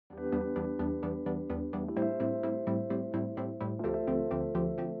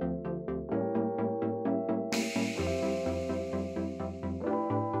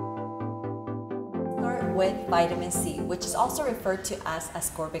with vitamin C, which is also referred to as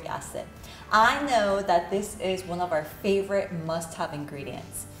ascorbic acid. I know that this is one of our favorite must-have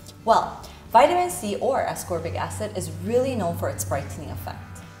ingredients. Well, vitamin C or ascorbic acid is really known for its brightening effect.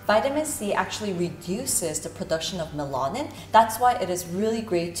 Vitamin C actually reduces the production of melanin. That's why it is really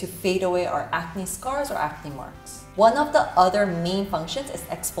great to fade away our acne scars or acne marks. One of the other main functions is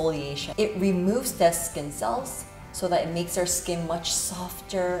exfoliation. It removes dead skin cells so that it makes our skin much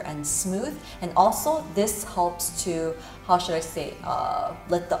softer and smooth. And also this helps to, how should I say,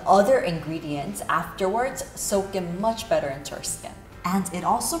 let the other ingredients afterwards soak in much better into our skin. And it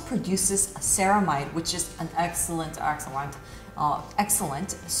also produces a ceramide, which is an excellent,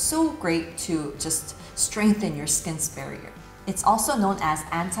 so great to just strengthen your skin's barrier. It's also known as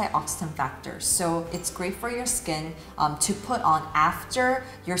antioxidant factor, so it's great for your skin to put on after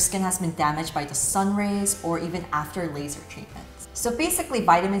your skin has been damaged by the sun rays or even after laser treatments. So basically,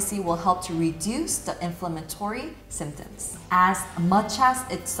 vitamin C will help to reduce the inflammatory symptoms. As much as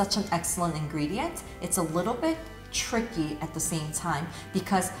it's such an excellent ingredient, it's a little bit tricky at the same time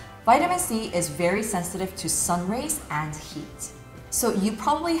because vitamin C is very sensitive to sun rays and heat. So you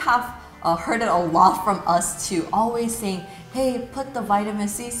probably have heard it a lot from us too, always saying, hey, put the vitamin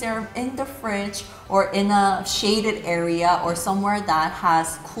C serum in the fridge or in a shaded area or somewhere that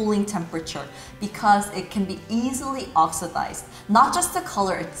has cooling temperature because it can be easily oxidized. Not just the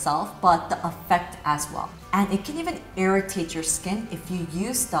color itself, but the effect as well. And it can even irritate your skin if you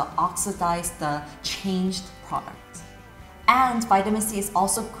use the oxidized, the changed product. And vitamin C is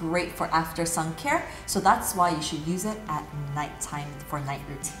also great for after sun care, so that's why you should use it at nighttime for night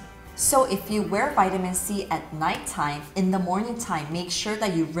routine. So if you wear vitamin C at nighttime, in the morning time, make sure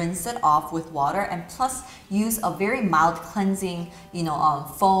that you rinse it off with water and plus use a very mild cleansing,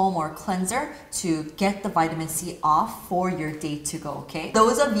 foam or cleanser to get the vitamin C off for your day to go, okay?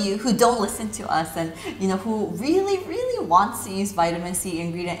 Those of you who don't listen to us and who really wants to use vitamin C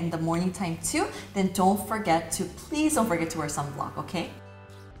ingredient in the morning time too, then please don't forget to wear sunblock, okay?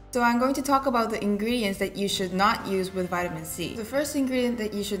 So I'm going to talk about the ingredients that you should not use with vitamin C. The first ingredient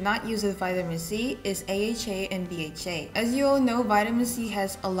that you should not use with vitamin C is AHA and BHA. As you all know, vitamin C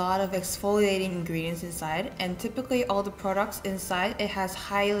has a lot of exfoliating ingredients inside, and typically all the products inside, it has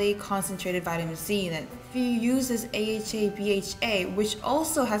highly concentrated vitamin C in it. If you use this AHA, BHA, which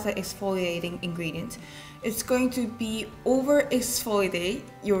also has an exfoliating ingredient, it's going to be over-exfoliate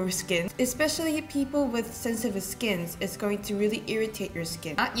your skin. Especially people with sensitive skins, it's going to really irritate your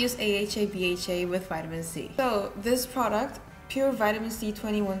skin. Not use AHA, BHA with vitamin C. So this product, Pure Vitamin C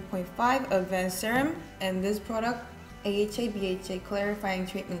 21.5 Advanced Serum, and this product, AHA, BHA Clarifying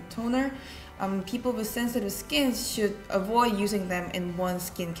Treatment Toner, people with sensitive skins should avoid using them in one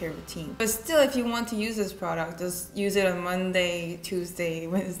skincare routine. But still, if you want to use this product, just use it on Monday, Tuesday,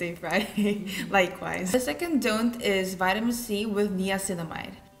 Wednesday, Friday, likewise. The second don't is vitamin C with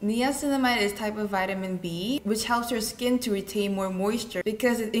niacinamide. Niacinamide is type of vitamin B, which helps your skin to retain more moisture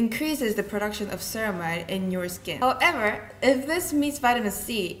because it increases the production of ceramide in your skin. However, if this meets vitamin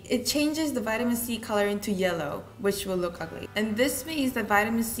C, it changes the vitamin C color into yellow, which will look ugly. And this means that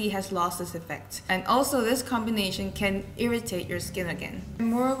vitamin C has lost its effect. And also, this combination can irritate your skin again.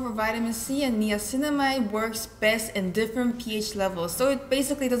 Moreover, vitamin C and niacinamide works best in different pH levels, so it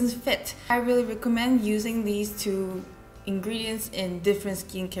basically doesn't fit. I really recommend using these two ingredients in different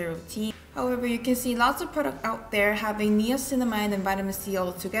skincare routines. However, you can see lots of products out there having niacinamide and vitamin C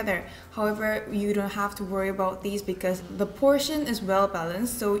all together. However, you don't have to worry about these because the portion is well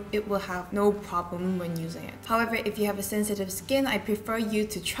balanced, so it will have no problem when using it. However, if you have a sensitive skin, I prefer you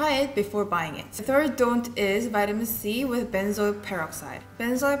to try it before buying it. The third don't is vitamin C with benzoyl peroxide.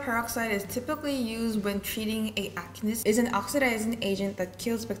 Benzoyl peroxide is typically used when treating acne. It is an oxidizing agent that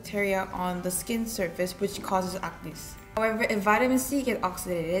kills bacteria on the skin surface, which causes acne. However, if vitamin C gets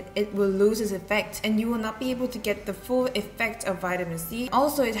oxidated, it will lose its effect and you will not be able to get the full effect of vitamin C.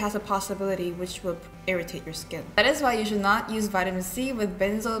 Also, it has a possibility which will irritate your skin. That is why you should not use vitamin C with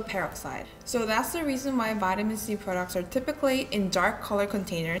benzoyl peroxide. So that's the reason why vitamin C products are typically in dark color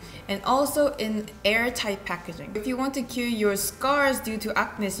containers and also in airtight packaging. If you want to cure your scars due to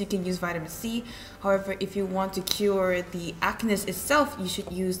acne, you can use vitamin C. However, if you want to cure the acne itself, you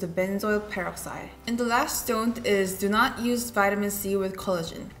should use the benzoyl peroxide. And the last don't is do not use vitamin C with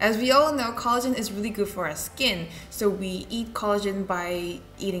collagen. As we all know, collagen is really good for our skin. So we eat collagen by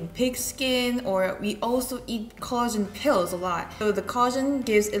eating pig skin, or we also eat collagen pills a lot. So the collagen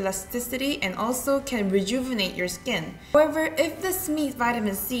gives elasticity and also can rejuvenate your skin. However, if this meets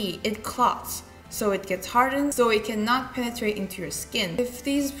vitamin C, it clots. So it gets hardened, so it cannot penetrate into your skin. If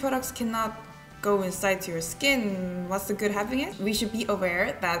these products cannot go inside to your skin. What's the good having it? We should be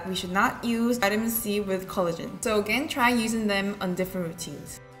aware that we should not use vitamin C with collagen. So again, try using them on different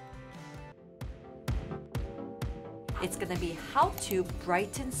routines. It's gonna be how to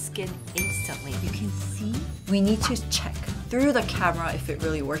brighten skin instantly. You can see we need to check through the camera if it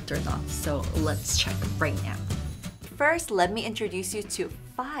really worked or not. So let's check right now. First, let me introduce you to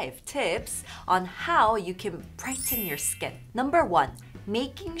 5 tips on how you can brighten your skin. Number 1,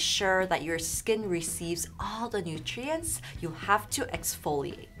 making sure that your skin receives all the nutrients. You have to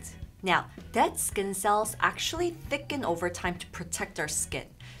exfoliate. Now, dead skin cells actually thicken over time to protect our skin.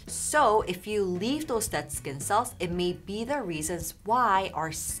 So if you leave those dead skin cells, it may be the reasons why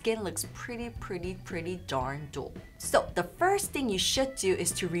our skin looks pretty darn dull. So the first thing you should do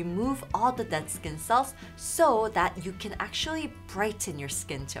is to remove all the dead skin cells so that you can actually brighten your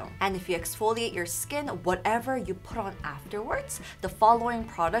skin tone. And if you exfoliate your skin, whatever you put on afterwards, the following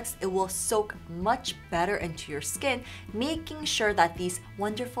products, it will soak much better into your skin, making sure that these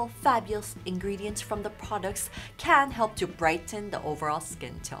wonderful, fabulous ingredients from the products can help to brighten the overall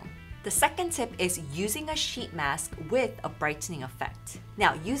skin tone. The second tip is using a sheet mask with a brightening effect.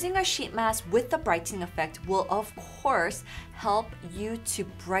 Now, using a sheet mask with a brightening effect will of course help you to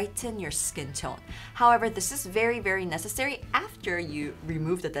brighten your skin tone. However, this is very necessary after you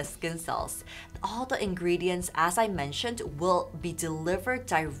remove the dead skin cells. All the ingredients, as I mentioned, will be delivered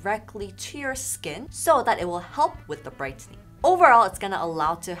directly to your skin so that it will help with the brightening. Overall, it's gonna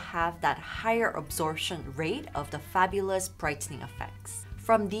allow to have that higher absorption rate of the fabulous brightening effects.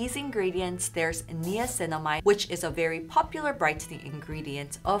 From these ingredients, there's niacinamide, which is a very popular brightening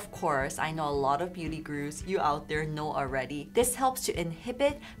ingredient. Of course, I know a lot of beauty gurus, you out there know already. This helps to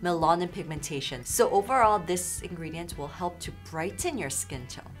inhibit melanin pigmentation. So overall, this ingredient will help to brighten your skin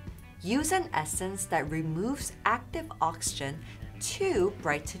tone. Use an essence that removes active oxygen to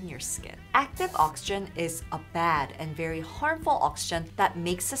brighten your skin. Active oxygen is a bad and very harmful oxygen that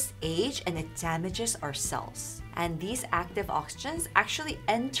makes us age and it damages our cells. And these active oxygens actually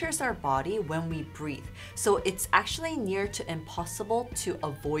enters our body when we breathe. So it's actually near to impossible to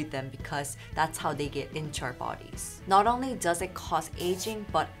avoid them because that's how they get into our bodies. Not only does it cause aging,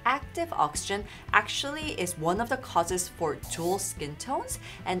 but active oxygen actually is one of the causes for dull skin tones,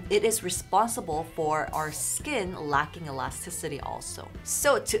 and it is responsible for our skin lacking elasticity also.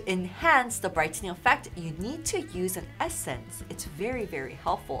 So to enhance the brightening effect, you need to use an essence. It's very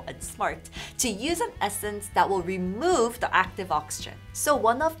helpful and smart to use an essence that will remove the active oxygen. So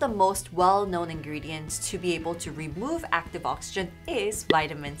one of the most well-known ingredients to be able to remove active oxygen is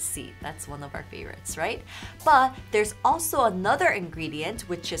vitamin C. That's one of our favorites, right? But there's also another ingredient,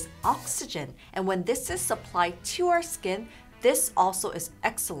 which is oxygen. And when this is supplied to our skin, this also is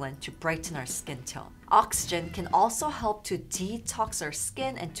excellent to brighten our skin tone. Oxygen can also help to detox our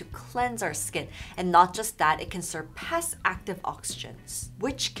skin and to cleanse our skin. And not just that, it can surpass active oxygens,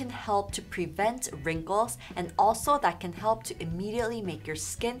 which can help to prevent wrinkles, and also that can help to immediately make your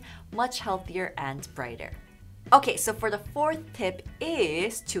skin much healthier and brighter. Okay, so for the 4th tip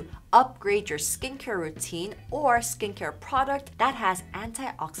is to upgrade your skincare routine or skincare product that has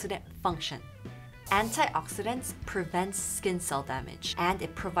antioxidant function. Antioxidants prevent skin cell damage, and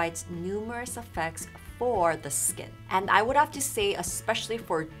it provides numerous effects for the skin. And I would have to say, especially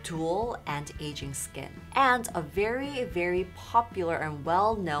for dual and aging skin. And a very popular and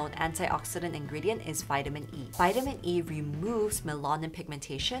well-known antioxidant ingredient is vitamin E. Vitamin E removes melanin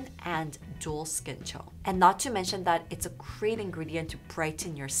pigmentation and dual skin tone. And not to mention that it's a great ingredient to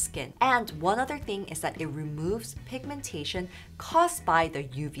brighten your skin. And one other thing is that it removes pigmentation caused by the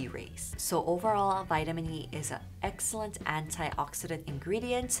UV rays. So overall, vitamin E is an excellent antioxidant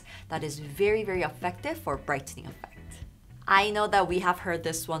ingredient that is very effective for brightening effect. I know that we have heard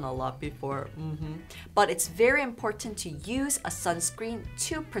this one a lot before, but it's very important to use a sunscreen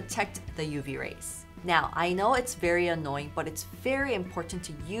to protect the UV rays. Now, I know it's very annoying, but it's very important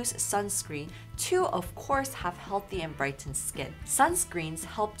to use sunscreen to, of course, have healthy and brightened skin. Sunscreens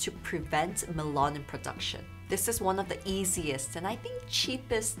help to prevent melanin production. This is one of the easiest and I think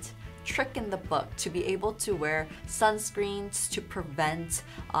cheapest trick in the book to be able to wear sunscreens to prevent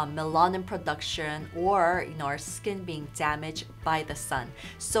melanin production or our skin being damaged by the sun.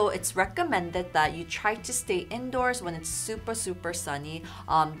 So it's recommended that you try to stay indoors when it's super sunny.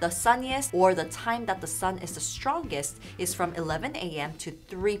 The sunniest or the time that the sun is the strongest is from 11 a.m. to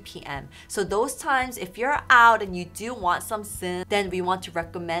 3 p.m. So those times, if you're out and you do want some sun, then we want to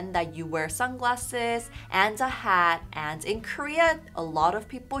recommend that you wear sunglasses and a hat. And in Korea, a lot of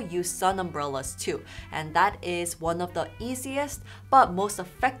people use sun umbrellas too, and that is one of the easiest but most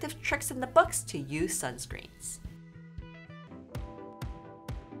effective tricks in the books to use sunscreens.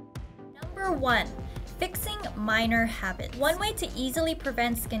 Number 1. Fixing minor habits. One way to easily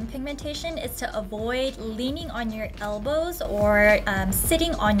prevent skin pigmentation is to avoid leaning on your elbows or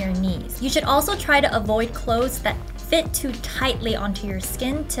sitting on your knees. You should also try to avoid clothes that fit too tightly onto your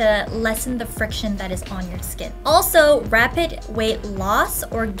skin to lessen the friction that is on your skin. Also, rapid weight loss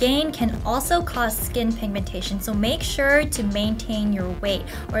or gain can also cause skin pigmentation, so make sure to maintain your weight.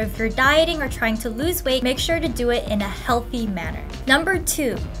 Or if you're dieting or trying to lose weight, make sure to do it in a healthy manner. Number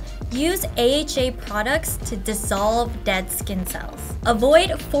 2. Use AHA products to dissolve dead skin cells.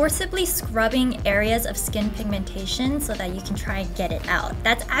 Avoid forcibly scrubbing areas of skin pigmentation so that you can try and get it out.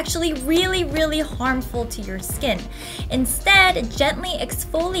 That's actually really harmful to your skin. Instead, gently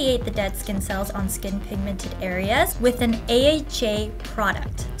exfoliate the dead skin cells on skin pigmented areas with an AHA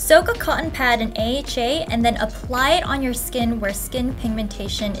product. Soak a cotton pad in AHA and then apply it on your skin where skin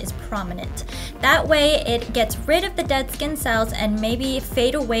pigmentation is prominent. That way it gets rid of the dead skin cells and maybe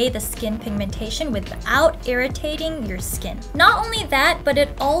fade away the skin pigmentation without irritating your skin. Not only that, but it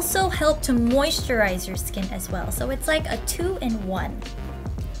also helps to moisturize your skin as well. So it's like a 2-in-1.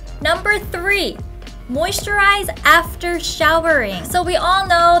 Number 3. Moisturize after showering. So we all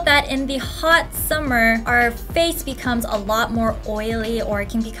know that in the hot summer, our face becomes a lot more oily, or it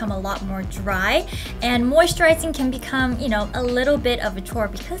can become a lot more dry, and moisturizing can become, a little bit of a chore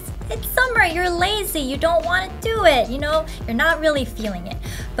because it's summer, you're lazy, you don't want to do it, you're not really feeling it.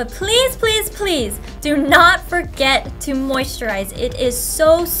 But please do not forget to moisturize. It is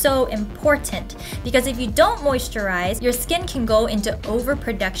so important, because if you don't moisturize, your skin can go into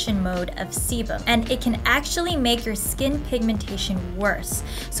overproduction mode of sebum, and it can actually make your skin pigmentation worse.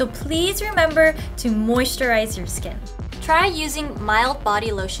 So please remember to moisturize your skin. Try using mild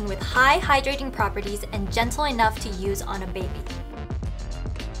body lotion with high hydrating properties and gentle enough to use on a baby.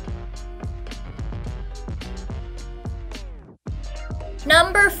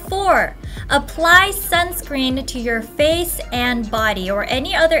 Number 4. Apply sunscreen to your face and body, or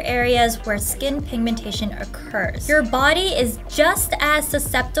any other areas where skin pigmentation occurs. Your body is just as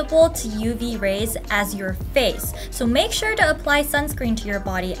susceptible to UV rays as your face, so make sure to apply sunscreen to your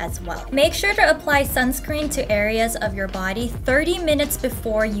body as well. Make sure to apply sunscreen to areas of your body 30 minutes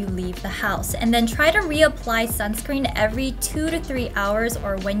before you leave the house, and then try to reapply sunscreen every 2 to 3 hours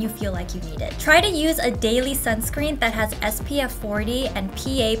or when you feel like you need it. Try to use a daily sunscreen that has SPF 40 and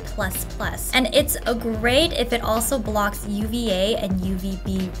PA++. And it's great if it also blocks UVA and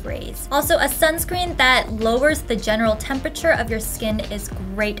UVB rays. Also, a sunscreen that lowers the general temperature of your skin is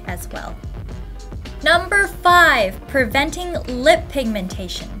great as well. Number 5. Preventing lip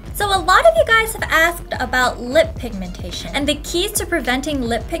pigmentation. So a lot of you guys have asked about lip pigmentation, and the keys to preventing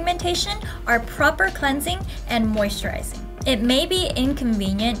lip pigmentation are proper cleansing and moisturizing. It may be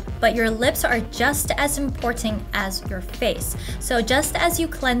inconvenient, but your lips are just as important as your face. So just as you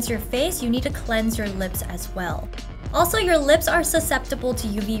cleanse your face, you need to cleanse your lips as well. Also, your lips are susceptible to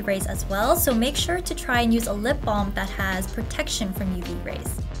UV rays as well, so make sure to try and use a lip balm that has protection from UV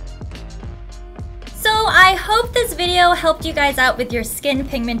rays. So I hope this video helped you guys out with your skin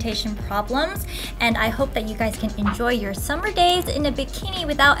pigmentation problems, and I hope that you guys can enjoy your summer days in a bikini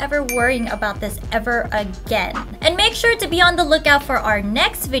without ever worrying about this ever again. And make sure to be on the lookout for our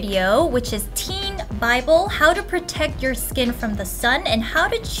next video, which is Teen Bible, how to protect your skin from the sun and how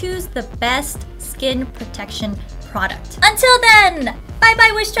to choose the best skin protection product. Until then, bye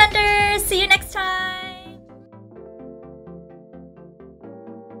bye Wishtrenders! See you next time!